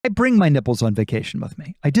I bring my nipples on vacation with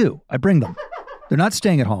me. I do. I bring them. They're not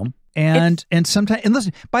staying at home. And sometimes, and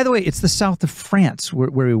listen, by the way, it's the south of France where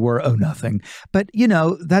we were. Oh, nothing. But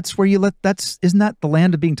that's where isn't that the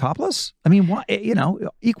land of being topless? I mean, why,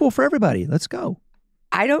 equal for everybody. Let's go.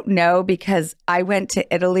 I don't know, because I went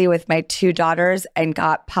to Italy with my 2 daughters and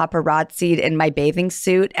got paparazzi'd in my bathing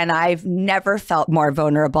suit, and I've never felt more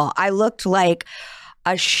vulnerable. I looked like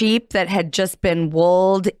a sheep that had just been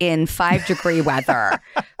wooled in 5-degree weather.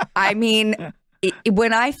 I mean,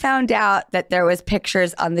 when I found out that there was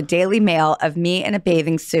pictures on the Daily Mail of me in a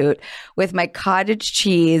bathing suit with my cottage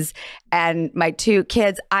cheese and my 2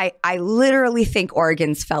 kids, I literally think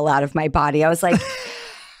organs fell out of my body. I was like,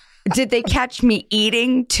 did they catch me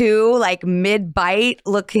eating too, like mid-bite,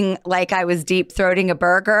 looking like I was deep-throating a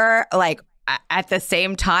burger? Like, at the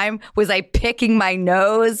same time, was I picking my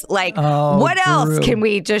nose? Like, what else can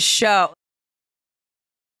we just show?